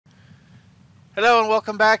Hello and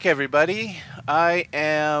welcome back, everybody. I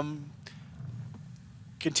am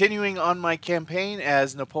continuing on my campaign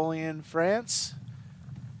as Napoleon, France.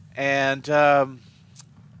 And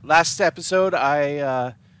last episode,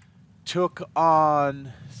 I took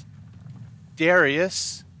on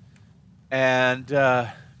Darius and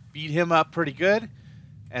beat him up pretty good.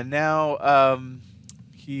 And now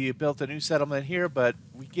he built a new settlement here, but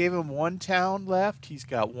we gave him one town left. He's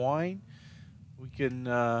got wine. We can,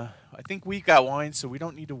 I think we got wine, so we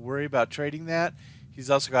don't need to worry about trading that. He's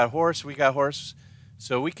also got horse. We got horse.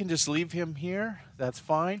 So we can just leave him here. That's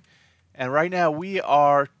fine. And right now we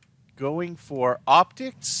are going for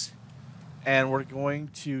optics, and we're going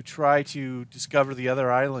to try to discover the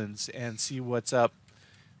other islands and see what's up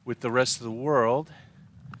with the rest of the world.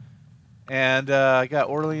 And I got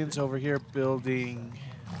Orleans over here building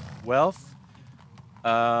wealth.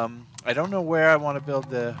 I don't know where I want to build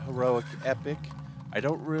the heroic epic. I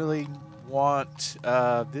don't really want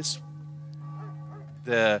the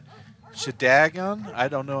Shadagon. I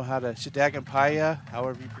don't know how to Shadagon Paya,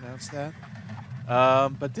 however you pronounce that.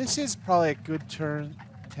 But this is probably a good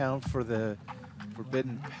town for the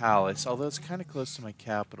Forbidden Palace, although it's kind of close to my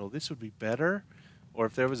capital. This would be better, or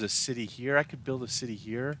if there was a city here, I could build a city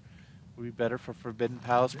here. Would be better for Forbidden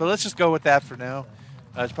Palace, but let's just go with that for now.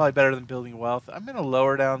 It's probably better than building wealth. I'm going to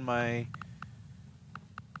lower down my,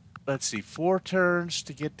 let's see, 4 turns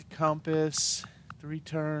to get the compass, 3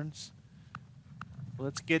 turns.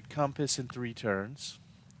 Let's get compass in 3 turns.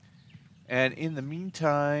 And in the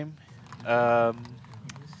meantime,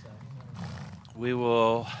 we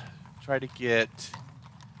will try to get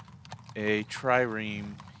a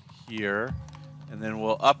trireme here, and then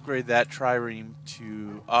we'll upgrade that trireme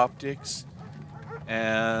to optics.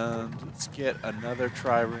 And let's get another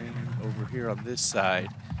trireme over here on this side,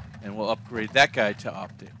 and we'll upgrade that guy to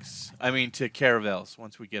optics. I mean to caravels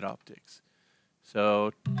once we get optics.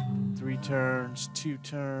 So 3 turns, 2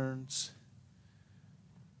 turns.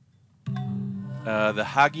 The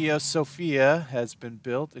Hagia Sophia has been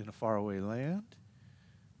built in a faraway land.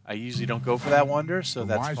 I usually don't go for that wonder, so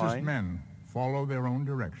that's fine. The wisest men follow their own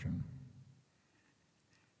direction.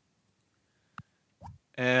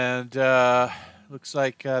 And looks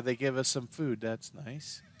like they give us some food. That's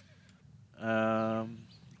nice.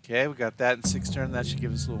 Okay, we got that in 6 turns. That should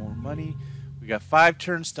give us a little more money. We got 5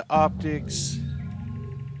 turns to optics,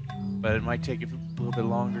 but it might take a little bit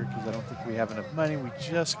longer because I don't think we have enough money. We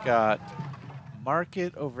just got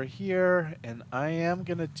market over here, and I am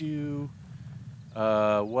going to do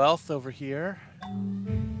wealth over here.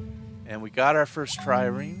 And we got our first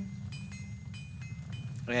trireme.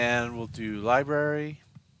 And we'll do library.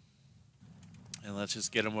 And let's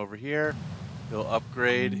just get him over here. He'll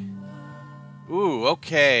upgrade. Ooh,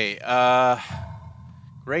 okay.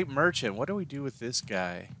 Great merchant. What do we do with this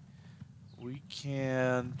guy? We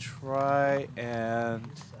can try and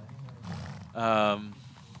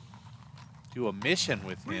do a mission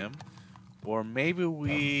with him. Or maybe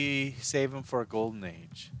we save him for a golden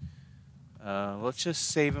age. Let's just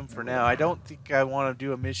save him for now. I don't think I want to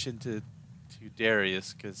do a mission to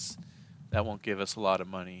Darius because that won't give us a lot of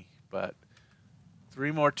money. But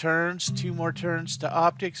 3 more turns, 2 more turns to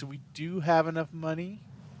optics. We do have enough money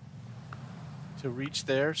to reach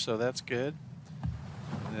there, so that's good.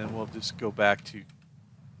 And then we'll just go back to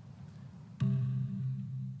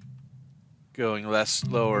going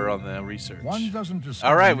lower on the research.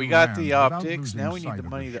 All right, we got the optics. Now we need the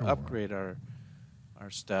money to upgrade our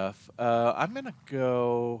stuff. I'm gonna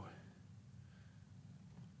go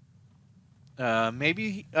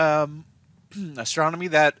maybe astronomy.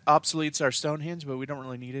 That obsoletes our Stonehenge, but we don't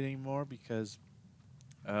really need it anymore because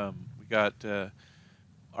we got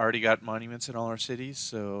already got monuments in all our cities,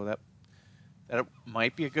 so that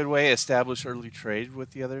might be a good way to establish early trade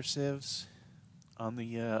with the other civs on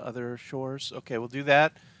the other shores. Okay, we'll do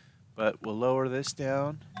that, but we'll lower this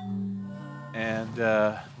down, and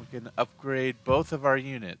we can upgrade both of our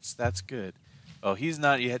units. That's good. Oh, he's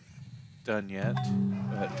not yet done yet,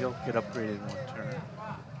 but he'll get upgraded in 1 turn.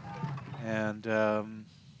 And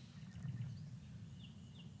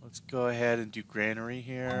let's go ahead and do granary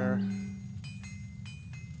here.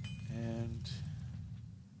 And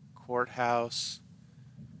courthouse.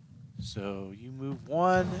 So you move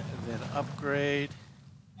 1, and then upgrade.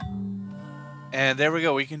 And there we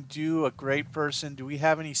go. We can do a great person. Do we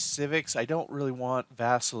have any civics? I don't really want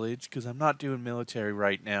vassalage because I'm not doing military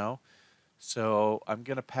right now. So I'm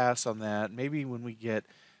going to pass on that. Maybe when we get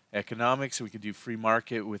economics, we could do free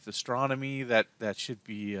market with astronomy. That should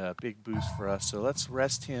be a big boost for us. So let's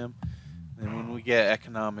rest him. And when we get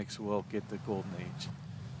economics, we'll get the golden age.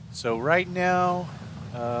 So right now,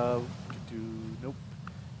 we could do, nope.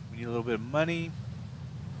 We need a little bit of money.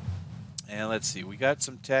 And let's see, we got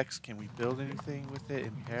some text. Can we build anything with it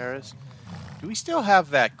in Paris? Do we still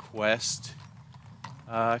have that quest?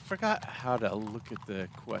 I forgot how to look at the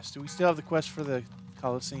quest. Do we still have the quest for the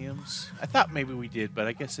Colosseums? I thought maybe we did, but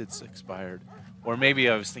I guess it's expired. Or maybe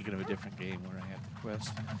I was thinking of a different game where I had the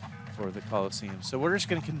quest for the Colosseum. So we're just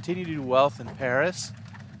going to continue to do wealth in Paris.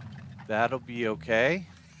 That'll be okay.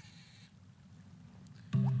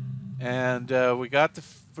 And we got the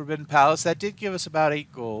Forbidden Palace. That did give us about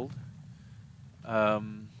 8 gold.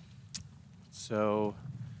 So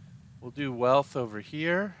we'll do wealth over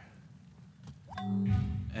here.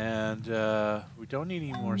 And we don't need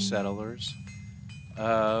any more settlers.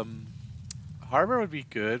 Harbor would be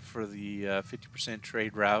good for the 50%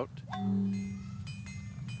 trade route.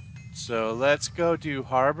 So let's go do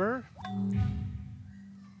harbor.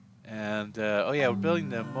 And, oh yeah, we're building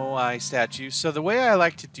the Moai statue. So the way I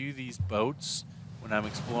like to do these boats when I'm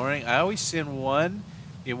exploring, I always send one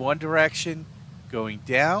in one direction going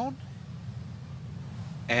down,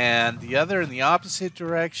 and the other in the opposite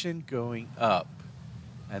direction going up.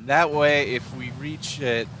 And that way, if we reach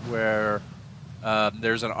it where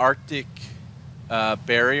there's an Arctic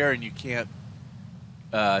barrier and you can't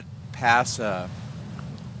pass the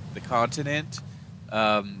continent,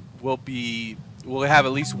 we'll have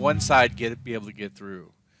at least one side be able to get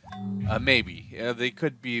through. Maybe they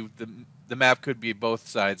could be the map could be both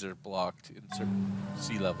sides are blocked in certain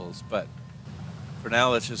sea levels, but for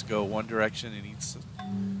now let's just go one direction and each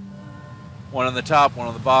one on the top, one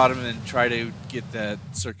on the bottom, and try to get that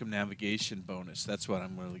circumnavigation bonus. That's what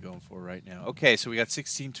I'm really going for right now. Okay, so we got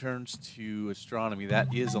 16 turns to astronomy.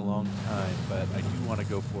 That is a long time, but I do want to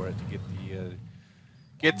go for it to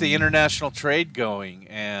get the international trade going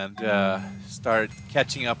and start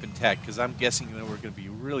catching up in tech, because I'm guessing that we're going to be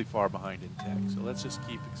really far behind in tech. So let's just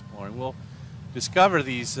keep exploring. We'll discover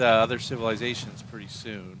these other civilizations pretty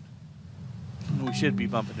soon. We should be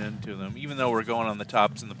bumping into them. Even though we're going on the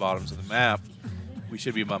tops and the bottoms of the map, we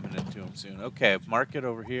should be bumping into them soon. Okay, market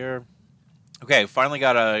over here. Okay, finally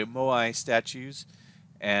got a Moai statues,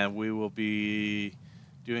 and we will be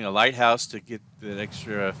doing a lighthouse to get that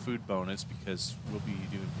extra food bonus because we'll be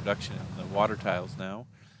doing production in the water tiles now.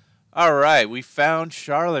 All right, we found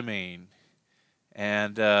Charlemagne,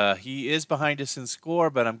 and he is behind us in score,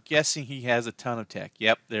 but I'm guessing he has a ton of tech.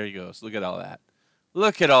 Yep, there he goes. Look at all that.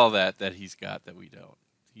 Look at all that he's got that we don't.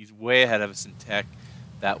 He's way ahead of us in tech.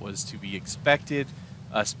 That was to be expected,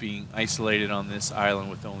 us being isolated on this island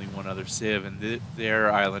with only one other civ, and their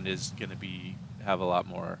island is going to have a lot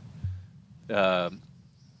more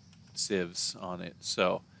civs on it.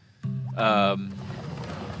 So, yeah,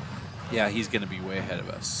 he's going to be way ahead of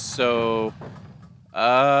us. So,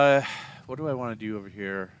 what do I want to do over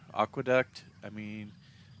here? Aqueduct? I mean,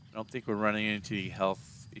 I don't think we're running into the health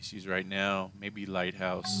issues right now. Maybe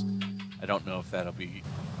lighthouse. I don't know if that'll be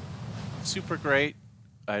super great.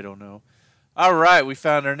 I don't know. All right, we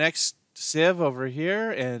found our next civ over here,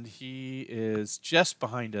 and he is just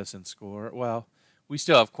behind us in score. Well, we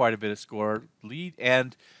still have quite a bit of score lead,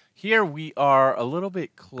 and here we are a little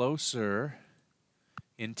bit closer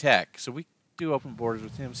in tech. So we do open borders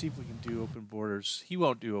with him. See if we can do open borders. He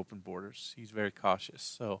won't do open borders. He's very cautious.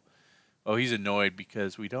 So, oh, he's annoyed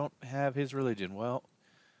because we don't have his religion. Well,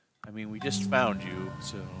 I mean, we just found you,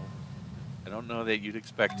 so I don't know that you'd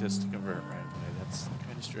expect us to convert right away. That's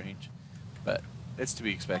kind of strange, but it's to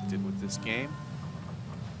be expected with this game.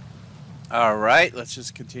 All right, let's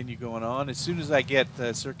just continue going on. As soon as I get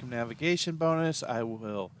the circumnavigation bonus, I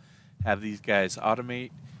will have these guys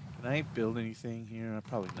automate. Can I build anything here?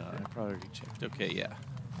 Probably not. I probably already checked. Okay, yeah.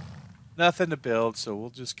 Nothing to build, so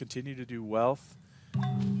we'll just continue to do wealth.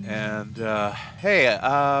 And, hey,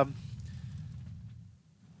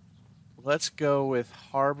 let's go with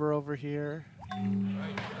harbor over here. And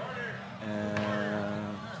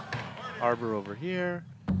harbor over here.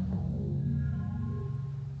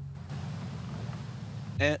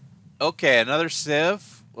 And okay, another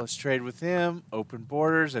civ. Let's trade with him. Open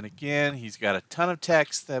borders, and again, he's got a ton of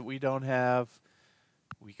text that we don't have.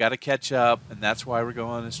 We got to catch up, and that's why we're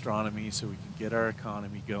going astronomy, so we can get our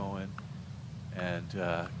economy going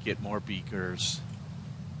and get more beakers.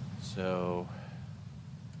 So,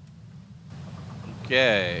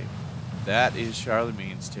 okay, that is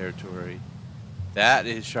Charlemagne's territory. That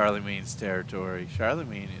is Charlemagne's territory.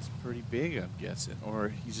 Charlemagne is pretty big, I'm guessing, or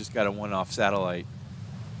he's just got a one-off satellite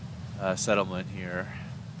settlement here.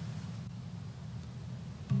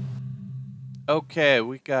 Okay,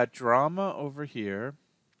 we got drama over here.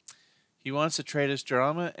 He wants to trade us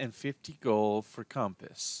drama and 50 gold for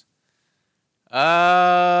compass. Do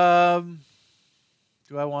I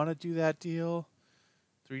want to do that deal?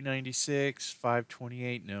 396,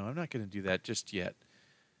 528. No, I'm not going to do that just yet.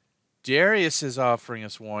 Darius is offering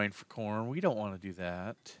us wine for corn. We don't want to do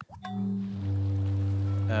that.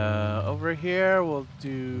 Over here, we'll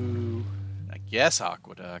do, I guess,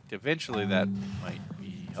 aqueduct. Eventually, that might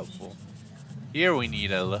be helpful. Here, we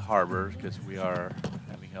need a harbor because we are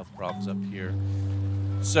having health problems up here.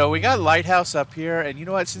 So we got lighthouse up here, and you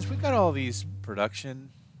know what? Since we got all these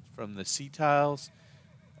production from the sea tiles,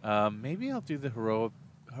 maybe I'll do the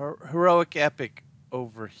heroic epic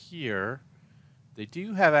over here. They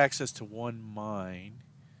do have access to one mine,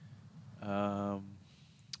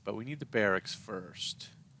 but we need the barracks first.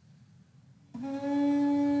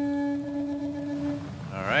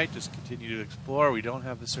 Alright, just continue to explore. We don't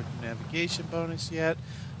have the circumnavigation bonus yet.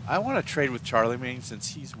 I want to trade with Charlemagne since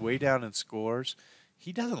he's way down in scores.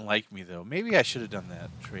 He doesn't like me, though. Maybe I should have done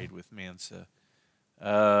that trade with Mansa.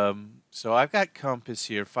 So I've got Compass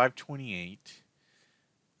here, 528.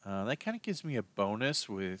 That kind of gives me a bonus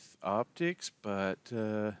with optics, but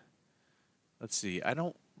let's see. I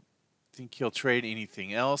don't think he'll trade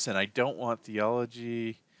anything else, and I don't want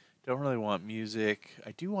theology. Don't really want music.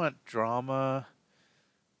 I do want drama,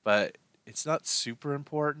 but it's not super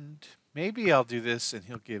important. Maybe I'll do this and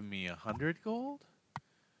he'll give me 100 gold.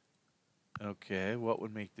 Okay, what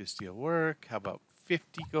would make this deal work? How about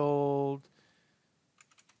 50 gold?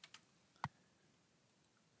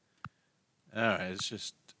 Alright, it's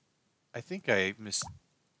just, I think I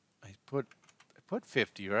put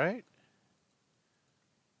 50, right?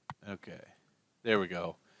 Okay, there we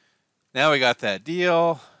go. Now we got that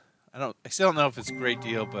deal. I still don't know if it's a great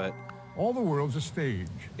deal, but All the world's a stage.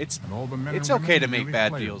 it's and all the men and okay women to are make merely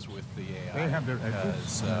bad players. deals with the AI. They have their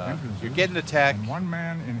exits because, and entrances, you're getting attacked. and one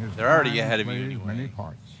man in his They're already mind ahead of you plays anyway. many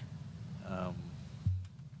parts.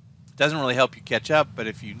 Doesn't really help you catch up, but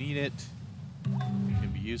if you need it, it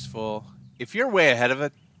can be useful. If you're way ahead of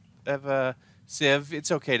a Civ, it's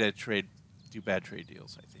okay to do bad trade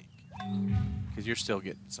deals, I think, because you're still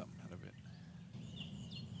getting something out of it.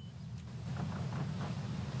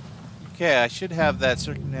 Okay, I should have that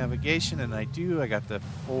circumnavigation, and I do. I got the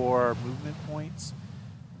 4 movement points,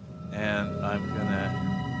 and I'm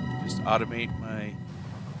gonna just automate my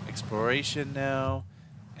exploration now.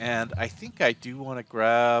 And I think I do want to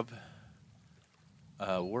grab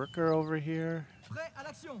a worker over here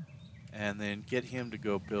and then get him to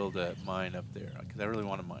go build a mine up there, because I really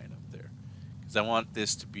want a mine up there, because I want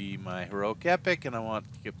this to be my heroic epic, and I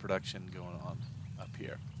want to get production going on up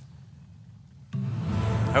here.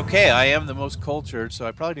 Okay, I am the most cultured, so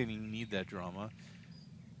I probably didn't even need that drama,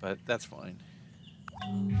 but that's fine.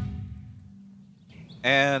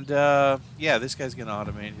 And yeah, this guy's going to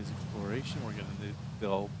automate his exploration. We're going to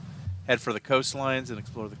they'll head for the coastlines and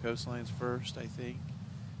explore the coastlines first, I think,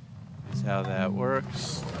 is how that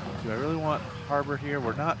works. Do I really want harbor here?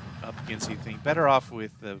 We're not up against anything. Better off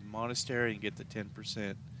with the monastery and get the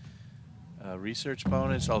 10% research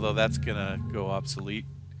bonus, although that's going to go obsolete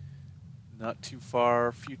not too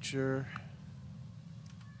far future.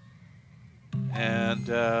 And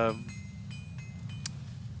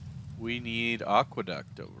we need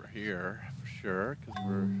aqueduct over here for sure, because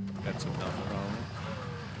we've got some health problems.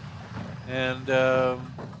 And I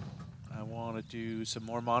want to do some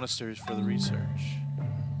more monasteries for the research.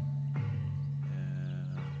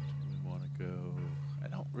 And we want to go, I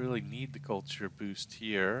don't really need the culture boost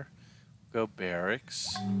here. Go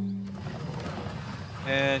barracks.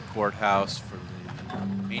 And courthouse for the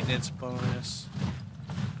maintenance bonus.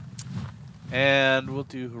 And we'll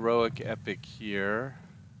do heroic epic here.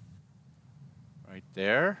 Right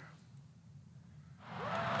there.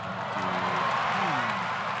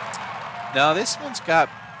 Now this one's got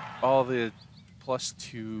all the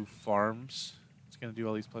 +2 farms. It's going to do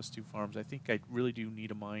all these +2 farms. I think I really do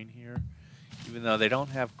need a mine here, even though they don't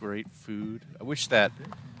have great food. I wish that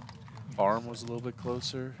farm was a little bit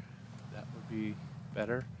closer. That would be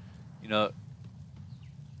better. You know,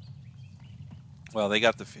 well, they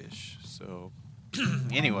got the fish. So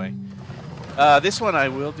anyway, this one I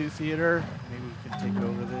will do theater. Maybe we can take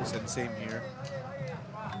over this, and same here.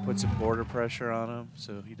 Put some border pressure on him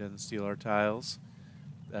so he doesn't steal our tiles.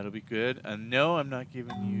 That'll be good. And no, I'm not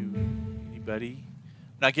giving you anybody.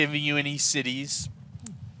 I'm not giving you any cities.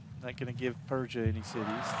 I'm not going to give Persia any cities,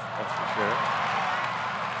 that's for sure.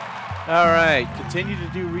 All right, continue to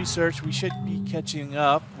do research. We should be catching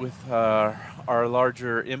up with our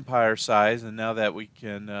larger empire size, and now that we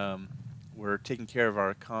can, we're taking care of our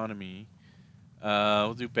economy.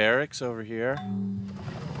 We'll do barracks over here,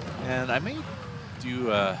 and I may do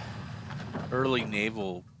early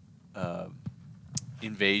naval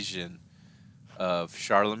invasion of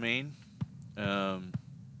Charlemagne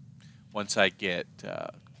once I get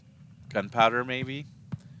gunpowder, maybe.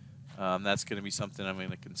 That's going to be something I'm going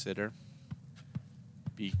to consider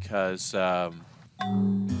because I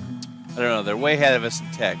don't know. They're way ahead of us in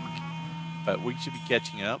tech, but we should be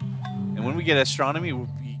catching up. And when we get astronomy, we'll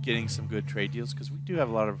be getting some good trade deals because we do have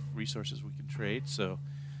a lot of resources we can trade. So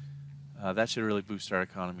that should really boost our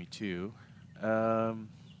economy too. Do I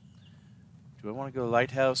want to go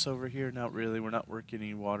lighthouse over here? Not really. We're not working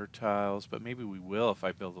any water tiles, but maybe we will if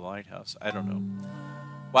I build a lighthouse. I don't know.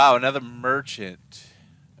 Wow, another merchant.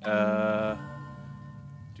 Do I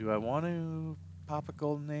want to pop a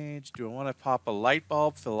golden age? Do I want to pop a light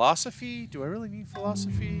bulb? Philosophy? Do I really need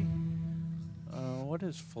philosophy? What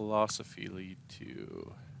does philosophy lead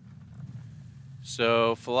to?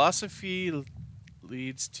 So philosophy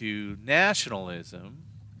leads to nationalism,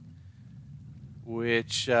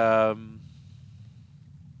 which is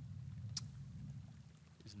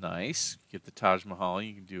nice. Get the Taj Mahal.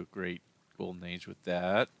 You can do a great golden age with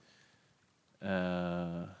that.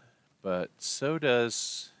 But so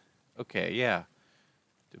does... Okay, yeah.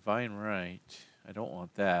 Divine right. I don't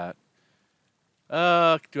want that.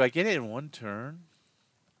 Do I get it in one turn?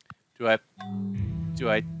 Do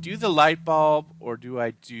I do the light bulb, or do I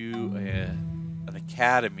do an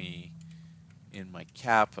academy in my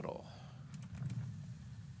capital?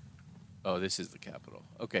 Oh, this is the capital.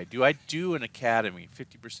 Okay, do I do an academy?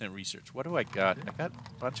 50% research. What do I got? I got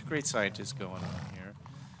a bunch of great scientists going on here.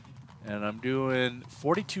 And I'm doing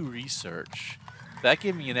 42 research. That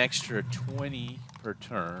gave me an extra 20 per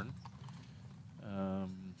turn.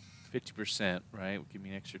 50%, right? Would give me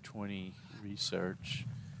an extra 20 research.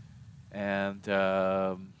 And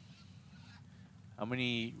how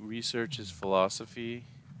many research is philosophy?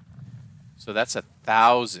 So that's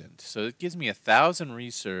 1,000. So it gives me 1,000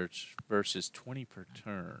 research versus 20 per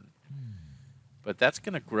turn. But that's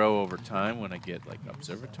going to grow over time when I get like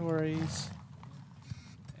observatories.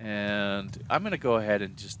 And I'm going to go ahead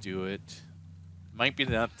and just do it. Might be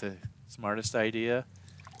not the smartest idea,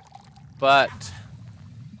 but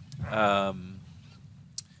I'm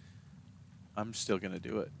still going to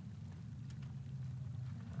do it.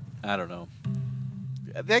 I don't know.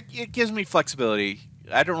 It gives me flexibility.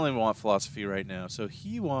 I don't really want philosophy right now, so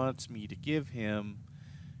he wants me to give him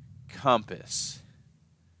compass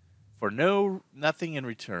for nothing in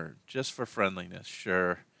return, just for friendliness.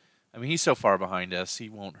 Sure. I mean, he's so far behind us, he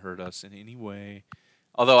won't hurt us in any way.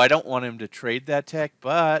 Although I don't want him to trade that tech,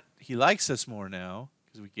 but he likes us more now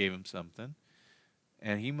because we gave him something.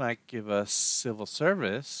 And he might give us civil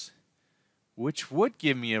service, which would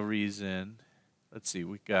give me a reason. Let's see,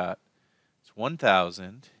 we got it's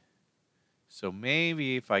 1,000. So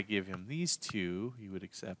maybe if I give him these two, he would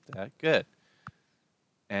accept that. Good.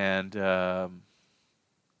 And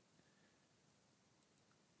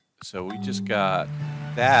so we just got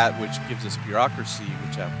that, which gives us bureaucracy,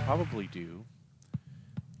 which I'll probably do.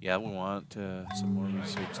 Yeah, we want some more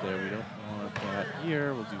research there. We don't want that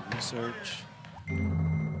here. We'll do research.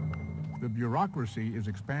 The bureaucracy is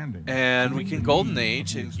expanding. And we can golden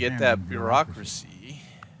age and get that bureaucracy.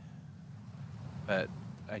 But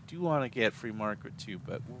I do want to get free market too.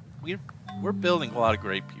 But we're building a lot of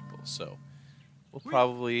great people, so we'll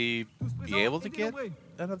probably be able to get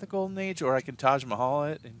another golden age, or I can Taj Mahal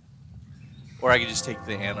it, or I can just take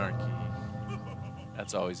the anarchy.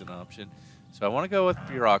 That's always an option. So I want to go with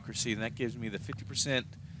bureaucracy, and that gives me the 50%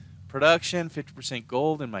 production, 50%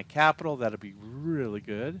 gold in my capital. That'll be really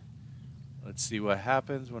good. Let's see what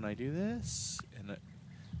happens when I do this. And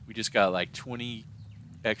we just got like 20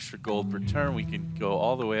 extra gold per turn. We can go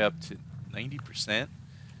all the way up to 90%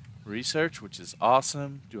 research, which is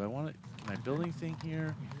awesome. Do I want it? Can I build anything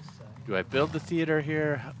here? Do I build the theater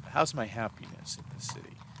here? How's my happiness in the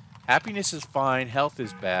city? Happiness is fine. Health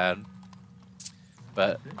is bad.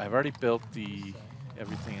 But I've already built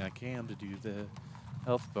everything I can to do the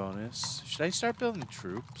health bonus. Should I start building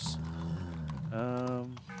troops?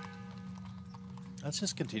 Let's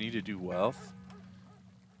just continue to do wealth.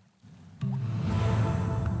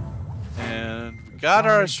 And we got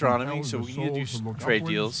our astronomy, so we need to do some trade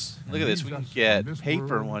deals. Look at this. We can get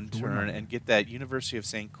paper one turn and get that University of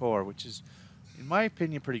St. Core, which is, in my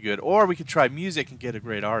opinion, pretty good. Or we could try music and get a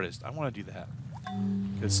great artist. I want to do that.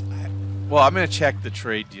 Because... Well, I'm going to check the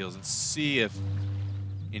trade deals and see if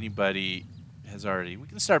anybody has already... We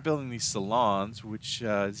can start building these salons, which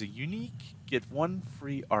is a unique, get one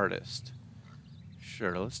free artist.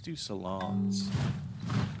 Sure, let's do salons.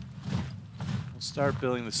 We'll start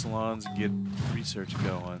building the salons and get research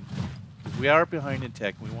going. We are behind in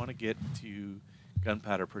tech. We want to get to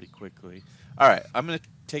gunpowder pretty quickly. All right, I'm going to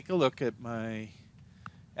take a look at my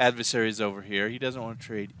adversaries over here. He doesn't want to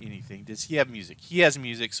trade anything. Does he have music? He has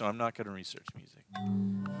music, so I'm not going to research music.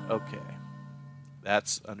 Okay.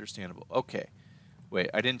 That's understandable. Okay. Wait,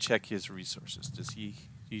 I didn't check his resources. Does he?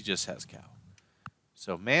 He just has cow.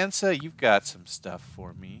 So Mansa, you've got some stuff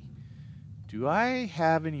for me. Do I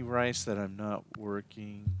have any rice that I'm not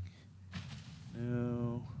working?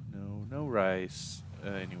 No rice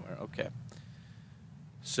anywhere. Okay.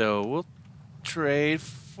 So we'll trade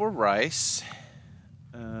for rice,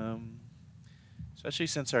 especially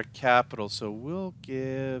since our capital. So we'll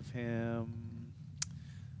give him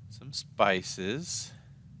some spices,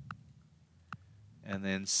 and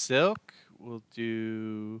then silk. We'll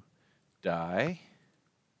do dye.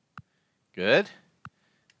 Good.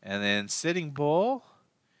 And then Sitting Bull,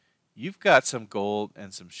 you've got some gold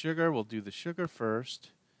and some sugar. We'll do the sugar first.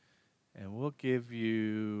 And we'll give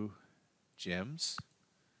you gems.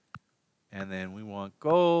 And then we want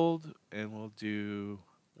gold, and we'll do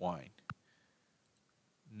wine.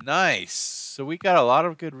 Nice. So we got a lot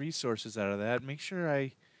of good resources out of that. Make sure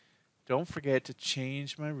I don't forget to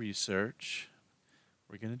change my research.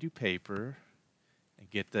 We're going to do paper and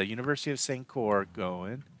get the University of St. Cor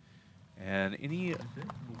going. And we'll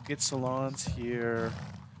get salons here,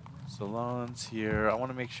 salons here. I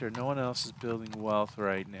want to make sure no one else is building wealth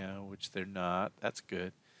right now, which they're not. That's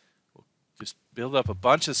good. We'll just build up a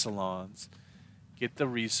bunch of salons, get the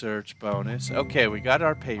research bonus. Okay, we got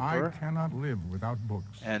our paper. I cannot live without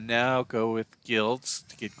books. And now go with guilds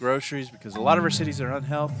to get groceries, because a lot of our cities are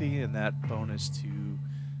unhealthy, and that bonus will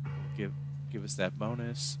give us that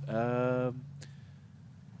bonus.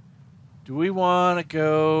 Do we want to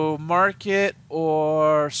go market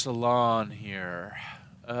or salon here?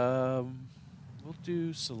 We'll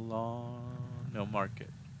do salon. No,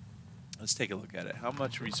 market. Let's take a look at it. How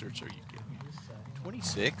much research are you getting?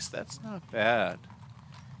 26? That's not bad.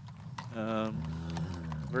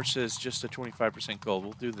 Versus just a 25% gold.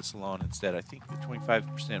 We'll do the salon instead. I think the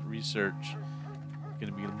 25% research is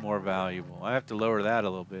going to be more valuable. I have to lower that a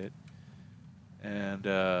little bit. And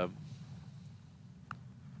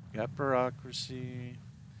got bureaucracy.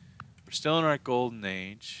 We're still in our golden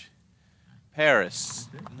age. Paris.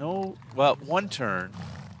 No, well, one turn.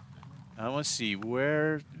 I want to see,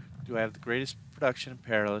 where do I have the greatest production in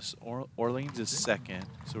Paris? Orleans is second.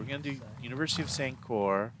 So we're going to do University of St.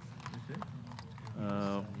 Cor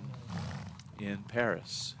in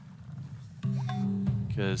Paris.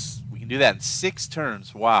 Because we can do that in 6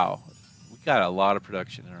 turns. Wow. We got a lot of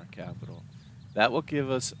production in our capital. That will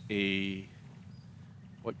give us a...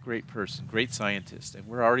 What great person, great scientist. And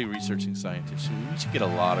we're already researching scientists, so we should get a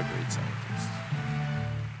lot of great scientists.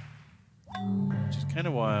 Which is kind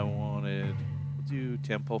of why I wanted, we'll do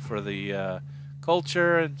temple for the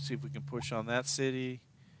culture and see if we can push on that city.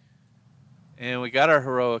 And we got our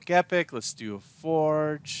heroic epic. Let's do a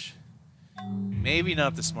forge. Maybe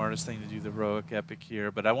not the smartest thing to do the heroic epic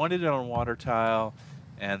here, but I wanted it on water tile,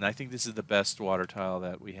 and I think this is the best water tile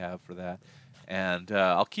that we have for that. And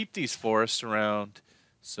I'll keep these forests around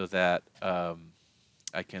so that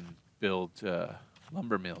I can build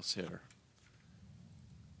lumber mills here.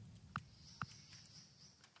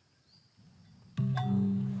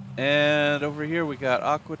 And over here we got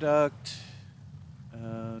aqueduct.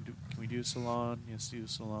 Can we do salon? Yes, do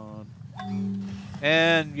salon.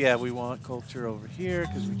 And yeah, we want culture over here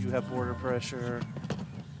because we do have border pressure.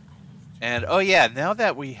 And oh yeah, now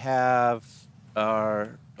that we have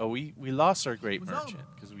our... Oh, we lost our great merchant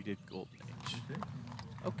because we did golden age.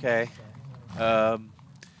 Okay.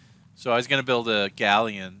 So I was going to build a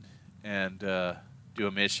galleon and do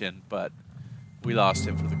a mission, but we lost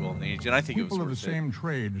him for the golden age, and I think it was worth it. People of the same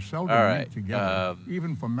trade seldom meet together,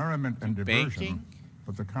 even for merriment and diversion. Banking.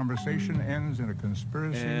 But the conversation ends in a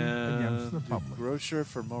conspiracy against the public. Grocer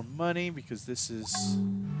for more money, because this is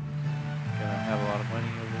gonna have a lot of money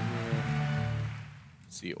over here.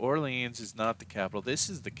 Let's see, Orleans is not the capital. This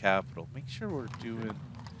is the capital. Make sure we're doing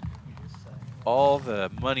all the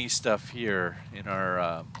money stuff here in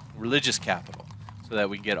our religious capital, so that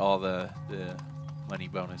we can get all the money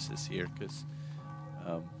bonuses here. Because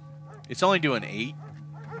it's only doing 8.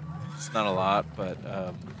 It's not a lot, but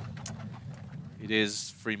it is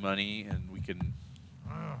free money, and we can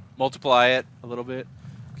multiply it a little bit.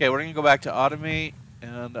 Okay, we're going to go back to automate,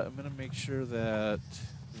 and I'm going to make sure that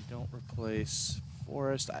we don't replace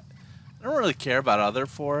forest. I don't really care about other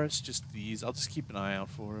forests, just these. I'll just keep an eye out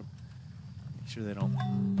for them. Make sure they don't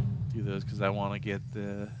do those, because I want to get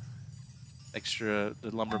the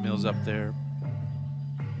lumber mills up there.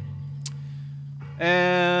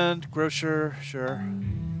 And grocer, sure.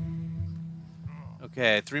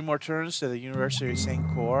 Okay, 3 more turns to the University of St.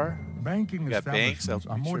 Cor. Banking got banks. establishments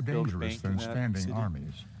are more dangerous than standing city.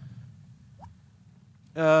 armies.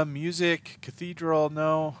 Music, cathedral,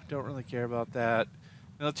 no, don't really care about that.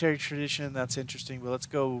 Military tradition, that's interesting, but let's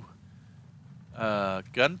go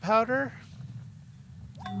gunpowder.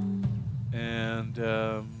 And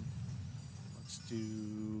let's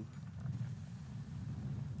do,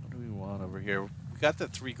 what do we want over here? We got the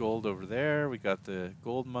 3 gold over there. We got the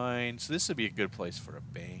gold mine. So this would be a good place for a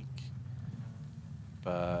bank.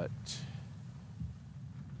 But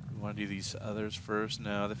we want to do these others first.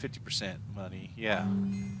 No, the 50% money. Yeah.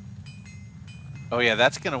 Oh yeah,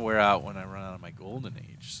 that's gonna wear out when I run out of my golden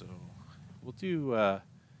age. So we'll do.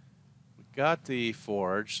 We got the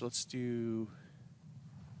forge. So let's do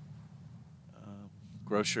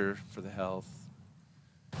grocer for the health.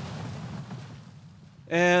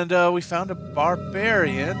 And we found a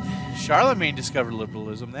barbarian. Charlemagne discovered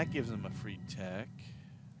liberalism. That gives him a free tech.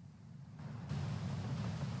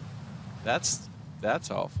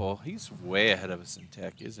 That's awful. He's way ahead of us in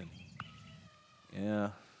tech, isn't he? Yeah.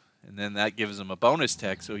 And then that gives him a bonus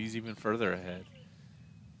tech, so he's even further ahead.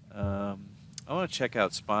 I want to check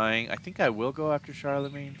out spying. I think I will go after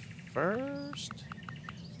Charlemagne first.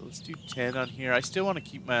 So let's do 10 on here. I still want to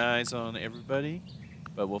keep my eyes on everybody,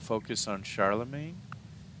 but we'll focus on Charlemagne.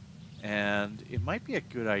 And it might be a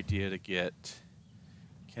good idea to get...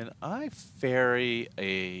 Can I ferry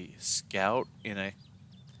a scout in a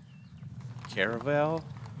caravel?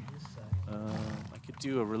 I could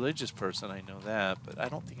do a religious person, I know that, but I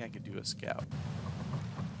don't think I could do a scout.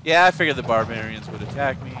 Yeah, I figured the barbarians would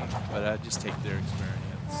attack me, but I'd just take their experience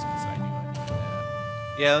because I knew I needed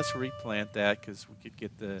that. Yeah, let's replant that because we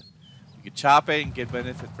could chop it and get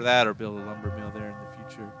benefit for that, or build a lumber mill there in the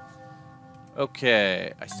future.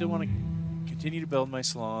 Okay, I still want to continue to build my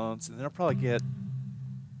salons, and then I'll probably get...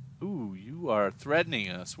 Ooh, you are threatening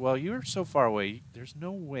us. Well, you're so far away, there's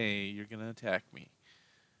no way you're going to attack me.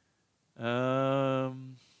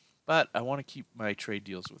 But I want to keep my trade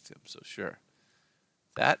deals with him, so sure.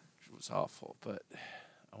 That was awful, but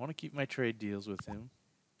I want to keep my trade deals with him.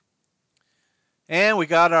 And we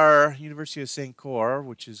got our University of St. Cor,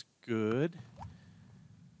 which is good.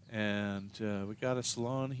 And we got a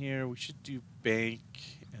salon here. We should do bank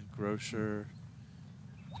and grocer.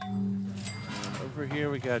 And over here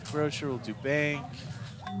we got grocer. We'll do bank.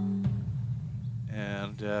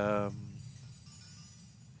 And do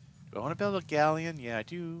I want to build a galleon? Yeah, I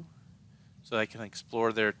do. So I can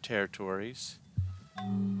explore their territories.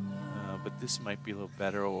 But this might be a little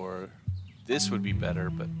better, or this would be better,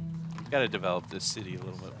 but we've got to develop this city a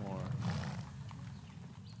little bit more.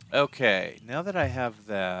 Okay, now that I have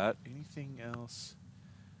that, anything else?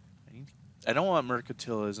 I don't want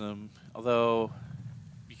mercantilism, although,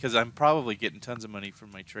 because I'm probably getting tons of money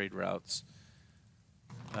from my trade routes.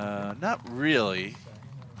 Not really.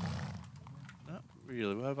 Not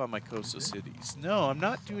really. What about my coastal cities? No, I'm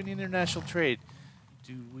not doing international trade.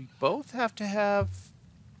 Do we both have to have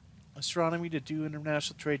astronomy to do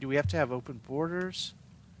international trade? Do we have to have open borders?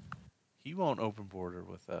 He won't open border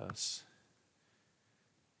with us.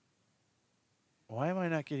 Why am I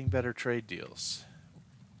not getting better trade deals?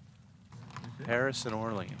 Paris and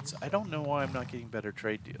Orleans. I don't know why I'm not getting better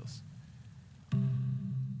trade deals.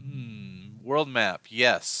 World map,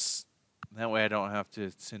 yes. That way I don't have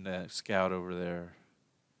to send a scout over there.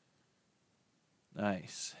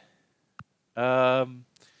 Nice.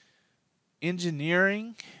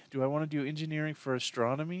 Engineering. Do I want to do engineering for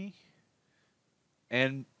astronomy?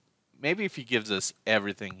 And maybe if he gives us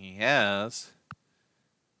everything he has.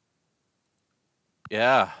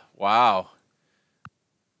 Yeah, wow.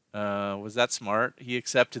 Was that smart? He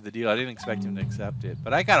accepted the deal. I didn't expect him to accept it.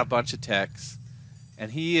 But I got a bunch of techs.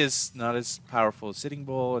 And he is not as powerful as Sitting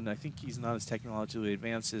Bull, and I think he's not as technologically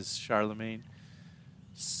advanced as Charlemagne.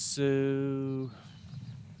 So,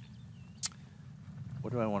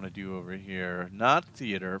 what do I want to do over here? Not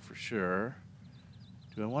theater, for sure.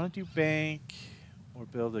 Do I want to do bank or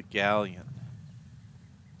build a galleon?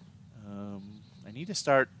 I need to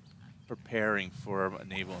start preparing for a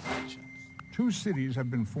naval invasion. 2 cities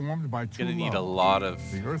have been formed by 2 Gonna need a loves. lot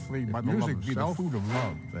of... The earthly by the music be the food of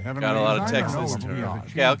love. The heavenly Got a lot of desire text this of turn. beyond.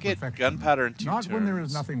 Okay, I'll get Perfection. gunpowder in 2 Not turns. when there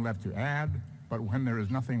is nothing left to add, but when there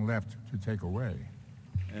is nothing left to take away.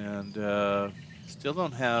 And still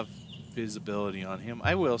don't have visibility on him.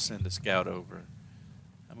 I will send a scout over.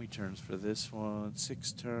 How many turns for this one?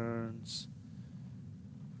 6 turns.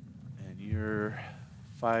 And you're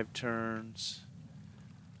 5 turns.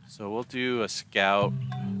 So we'll do a scout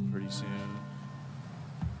pretty soon.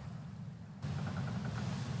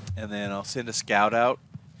 And then I'll send a scout out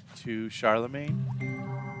to Charlemagne.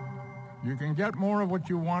 You can get more of what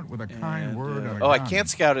you want with a kind word and a I gun can't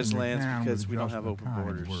scout his than you lands can because with we don't just have a open kind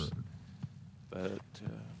borders. word. But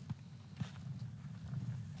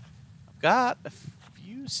got a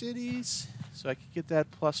few cities, so I could get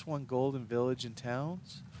that +1 gold in village and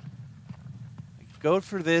towns. I could go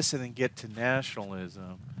for this and then get to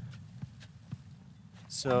nationalism.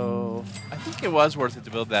 So I think it was worth it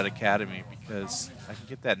to build that academy because I can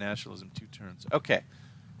get that nationalism 2 turns. Okay,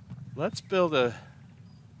 let's build a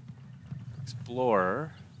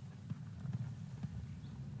explorer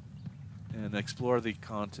and explore the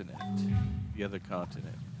continent, the other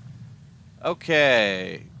continent.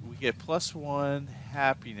 Okay, we get +1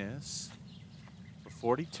 happiness for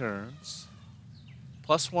 40 turns,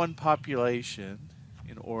 +1 population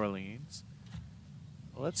in Orleans.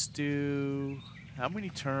 Let's do, how many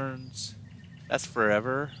turns? That's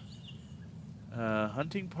forever.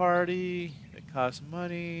 Hunting party, it costs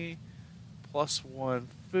money, +1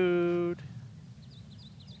 food.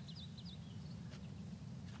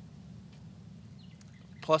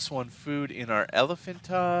 +1 food in our elephant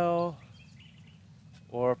tile,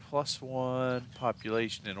 or +1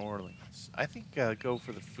 population in Orleans. I think go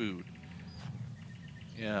for the food.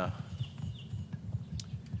 Yeah.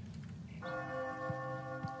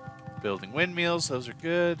 Building windmills, those are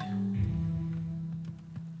good.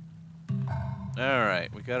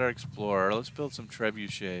 Alright, we got our explorer. Let's build some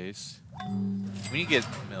trebuchets. We need to get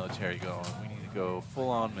military going. We need to go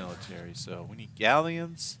full-on military. So we need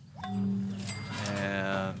galleons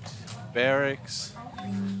and barracks.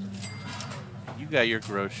 You got your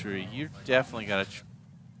grocery. You definitely got to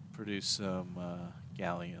produce some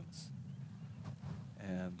galleons.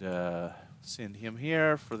 And send him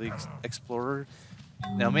here for the explorer.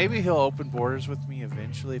 Now maybe he'll open borders with me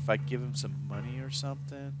eventually if I give him some money or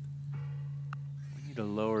something. We need to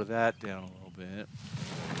lower that down a little bit.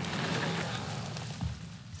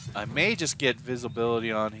 I may just get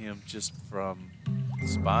visibility on him just from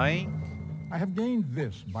spying. I have gained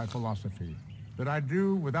this by philosophy, that I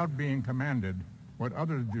do without being commanded what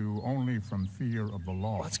others do only from fear of the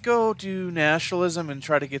law. Let's go do nationalism and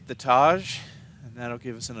try to get the Taj, and that'll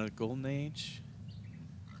give us another golden age.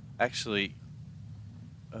 Actually,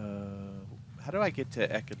 how do I get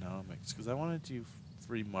to economics? Because I want to do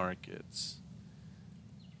free markets.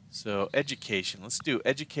 So education. Let's do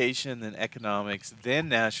education, then economics, then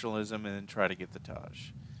nationalism, and then try to get the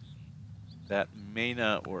Taj. That may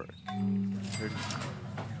not work.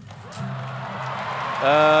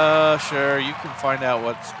 Sure, you can find out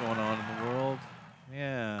what's going on in the world.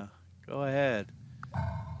 Yeah, go ahead.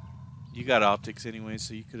 You got optics anyway,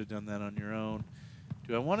 so you could have done that on your own.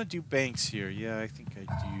 Do I want to do banks here? Yeah, I think I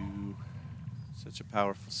do. Such a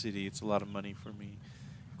powerful city. It's a lot of money for me.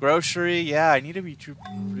 Grocery, yeah, I need to be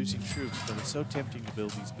producing troops, but it's so tempting to build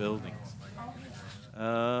these buildings.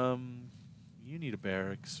 You need a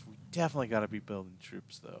barracks. We definitely got to be building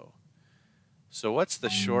troops, though. So what's the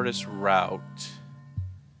shortest route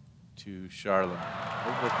to Charlemagne?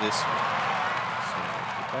 Over this way. So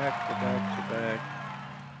go back.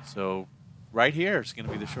 So right here is going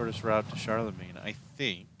to be the shortest route to Charlemagne, I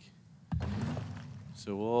think.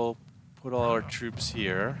 So we'll put all our troops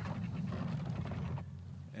here.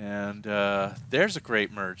 And there's a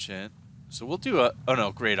great merchant. So we'll do a, oh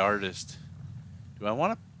no, great artist. Do I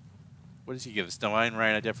want to, what does he give us? Divine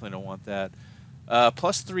right, I definitely don't want that.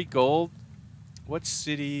 +3 gold. What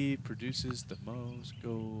city produces the most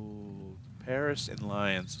gold? Paris and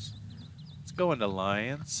Lyons. Let's go into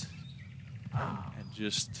Lyons. And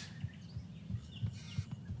just,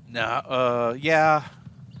 yeah.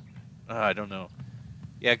 I don't know.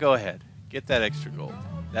 Yeah, go ahead. Get that extra gold.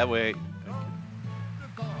 That way I can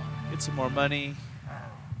get some more money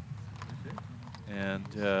and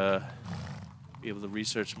be able to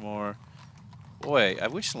research more. Boy, I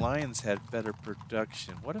wish Lions had better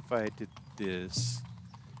production. What if I did this?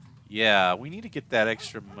 Yeah, we need to get that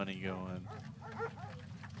extra money going.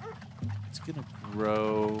 It's going to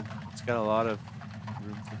grow. It's got a lot of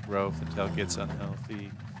room for growth until it gets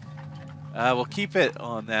unhealthy. We'll keep it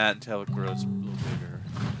on that until it grows a little bigger.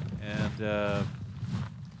 And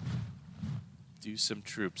do some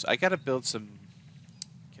troops. I got to build some...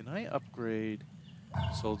 Can I upgrade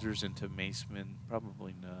soldiers into macemen?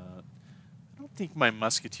 Probably not. I don't think my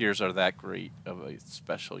musketeers are that great of a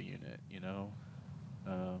special unit, you know?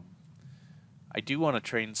 I do want to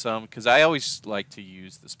train some, because I always like to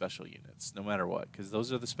use the special units, no matter what, because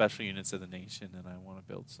those are the special units of the nation, and I want to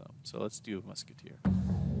build some. So let's do a musketeer.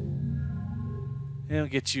 And we'll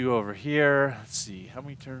get you over here. Let's see, how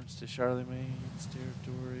many turns to Charlemagne's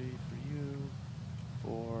territory for you?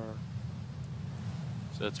 4.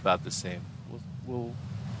 So it's about the same. We'll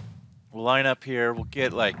line up here. We'll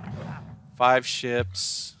get like 5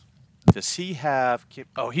 ships. Does he have...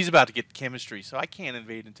 Oh, he's about to get chemistry, so I can't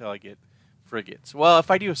invade until I get frigates. Well, if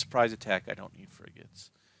I do a surprise attack, I don't need frigates.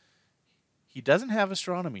 He doesn't have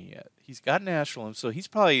astronomy yet. He's got nationalism, so he's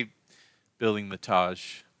probably building the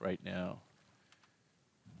Taj right now.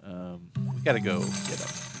 We gotta go get him.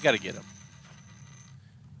 We gotta get him.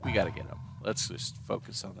 We gotta get him. Let's just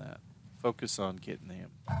focus on that. Focus on getting him.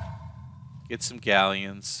 Get some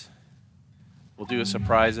galleons. We'll do a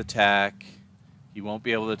surprise attack. He won't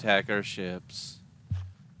be able to attack our ships.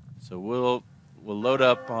 So we'll load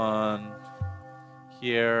up on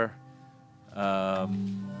here. You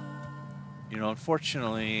know,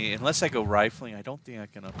 unfortunately, unless I go rifling, I don't think I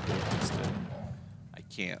can upgrade this thing. I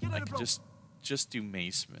can't. I can just do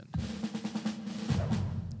macemen.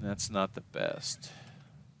 That's not the best.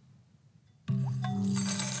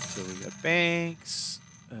 So we got banks.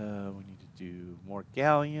 We need to do more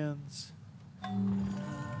galleons. And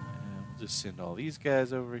we'll just send all these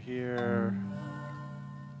guys over here.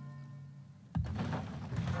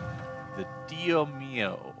 The Dio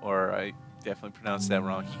Mio, or I definitely pronounced that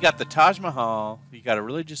wrong. He got the Taj Mahal. He got a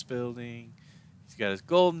religious building. He's got his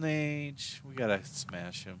golden age. We gotta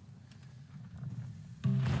smash him.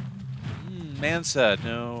 Mansa,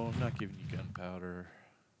 no, I'm not giving you gunpowder.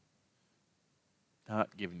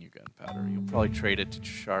 Not giving you gunpowder. You'll probably trade it to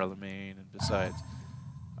Charlemagne, and besides.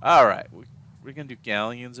 Alright, we're gonna do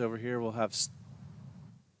galleons over here. We'll have...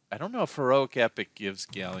 I don't know if Heroic Epic gives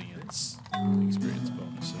galleons experience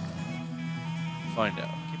bonus. Find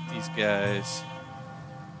out. Get these guys.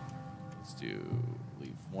 Let's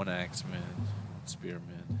leave one axeman, one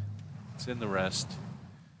spearman. Send the rest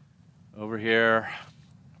over here.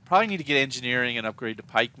 Probably need to get engineering and upgrade to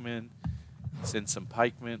pikemen. Send some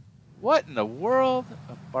pikemen. What in the world?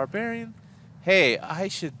 A barbarian? Hey, I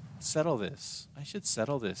should settle this. I should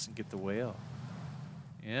settle this and get the whale.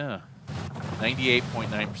 Yeah.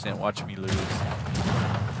 98.9% watch me lose.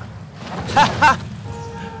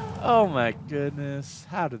 Oh my goodness.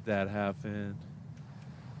 How did that happen?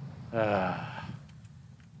 That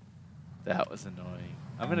was annoying.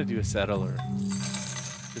 I'm going to do a settler.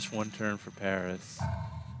 Just one turn for Paris.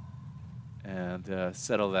 And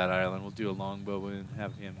settle that island. We'll do a longbow and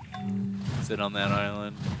have him sit on that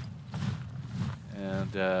island.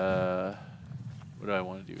 And what do I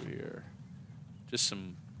want to do here? Just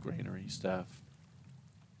some granary stuff.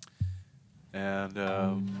 And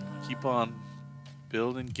keep on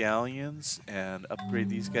building galleons and upgrade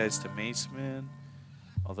these guys to macemen.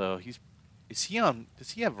 Although does he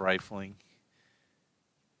have rifling?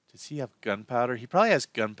 Does he have gunpowder? He probably has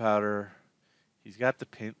gunpowder. He's got the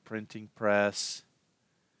printing press.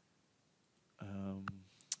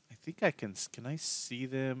 I think I can I see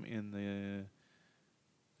them in the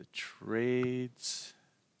trades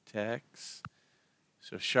text?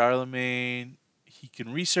 So Charlemagne, he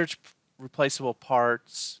can research replaceable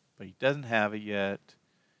parts, but he doesn't have it yet.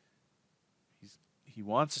 He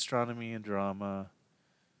wants astronomy and drama.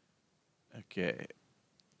 Okay.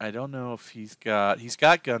 I don't know if he's got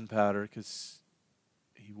gunpowder because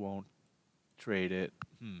he won't trade it.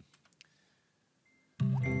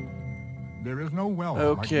 There is no wealth.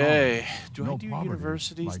 Okay. Do no I do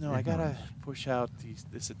universities? like No, I gotta ignorance. push out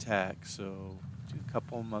this attack. So do a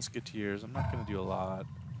couple musketeers. I'm not gonna do a lot.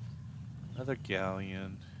 Another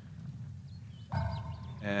galleon.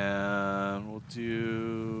 And we'll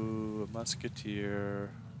do a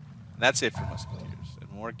musketeer. And that's it for musketeers. And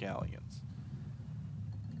more galleons.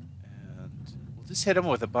 And we'll just hit them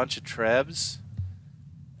with a bunch of trebs.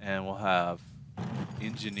 And we'll have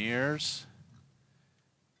engineers.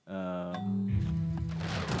 I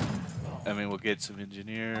mean, we'll get some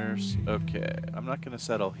engineers. Okay, I'm not going to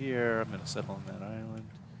settle here. I'm going to settle on that island.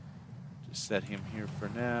 Just set him here for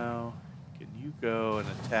now. Can you go and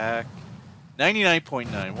attack?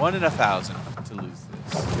 99.9. 1 in 1,000 to lose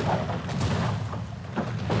this.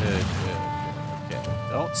 Good. Okay,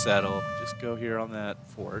 don't settle. Just go here on that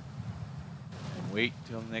fort. And wait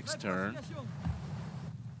till next turn.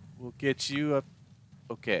 We'll get you up.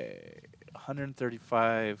 Okay,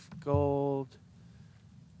 135 gold.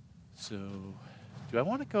 So, do I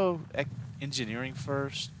want to go engineering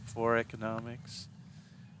first before economics?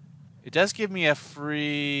 It does give me a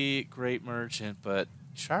free great merchant, but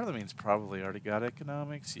Charlemagne's probably already got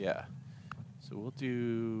economics. Yeah. So we'll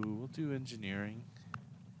do engineering.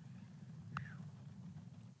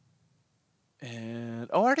 And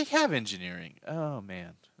I already have engineering. Oh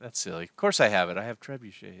man, that's silly. Of course I have it. I have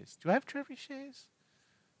trebuchets. Do I have trebuchets?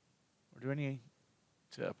 Or do I need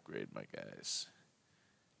to upgrade my guys?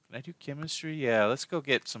 Can I do chemistry? Yeah, let's go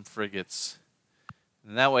get some frigates.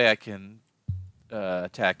 And that way I can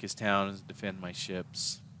attack his town and defend my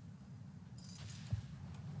ships.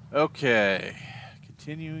 Okay.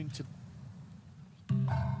 Continuing to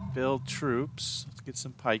build troops. Let's get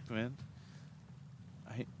some pikemen.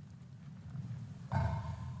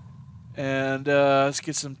 And let's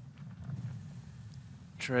get some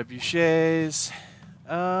trebuchets.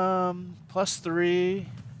 +3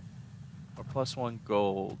 or +1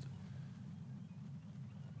 gold.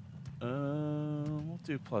 We'll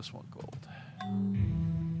do +1 gold.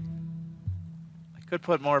 I could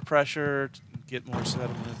put more pressure to get more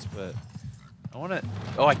settlements, but I want to.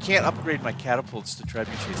 Oh, I can't upgrade my catapults to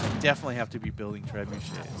trebuchets. I definitely have to be building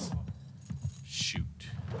trebuchets. Shoot.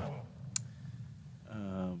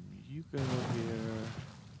 You go here.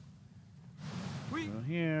 Go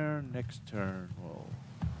here. Next turn, we'll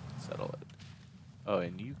settle it. Oh,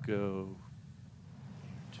 and you go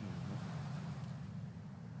here too.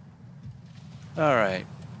 All right,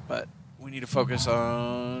 but we need to focus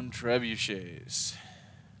on trebuchets.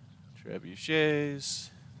 Trebuchets,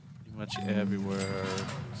 pretty much everywhere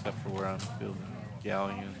except for where I'm building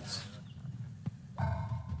galleons.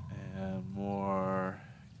 And more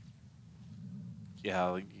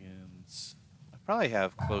galleons. I probably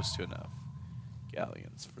have close to enough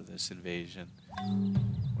galleons for this invasion.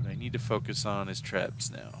 What I need to focus on is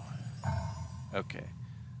trebs now. Okay.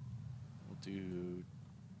 We'll do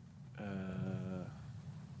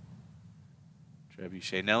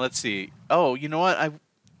trebuchet. Now let's see. Oh, you know what?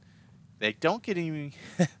 They don't get any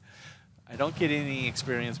I don't get any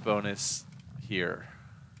experience bonus here.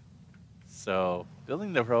 So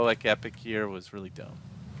building the heroic epic here was really dumb.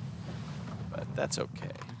 But that's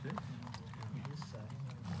okay.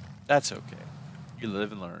 That's okay. You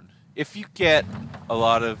live and learn. If you get a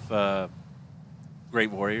lot of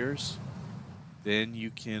great warriors, then you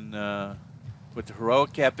can put the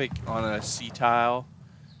heroic epic on a C tile,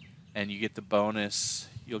 and you get the bonus.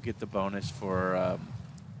 You'll get the bonus for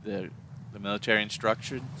the military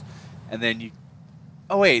instructions, and then you.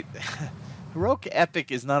 Oh wait, heroic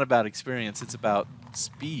epic is not about experience. It's about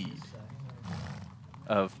speed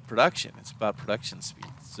of production. It's about production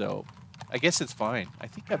speed. So I guess it's fine. I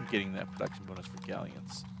think I'm getting that production bonus for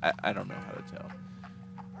galleons. I don't know how to tell.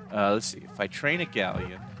 Let's see. If I train a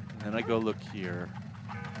galleon, and then I go look here,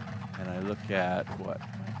 and I look at what?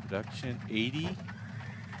 My production, 80?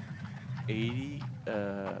 80?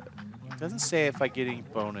 It doesn't say if I get any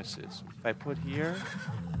bonuses. If I put here,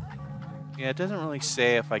 yeah, it doesn't really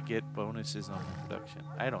say if I get bonuses on my production.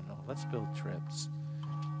 I don't know. Let's build trebs.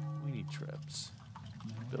 We need trebs.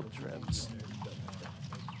 Build trebs.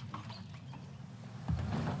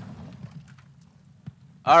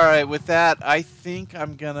 All right, with that, I think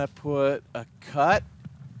I'm going to put a cut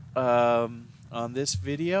on this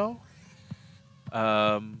video.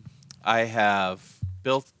 I've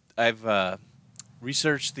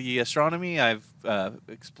researched the astronomy. I've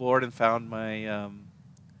explored and found my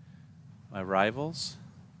my rivals,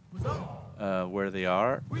 where they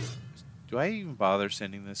are. Do I even bother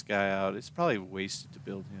sending this guy out? It's probably wasted to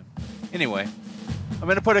build him. Anyway, I'm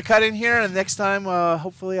going to put a cut in here, and next time,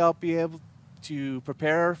 hopefully I'll be able to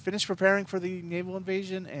finish preparing for the naval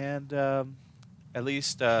invasion, and at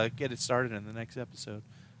least get it started in the next episode.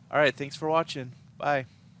 All right, thanks for watching. Bye.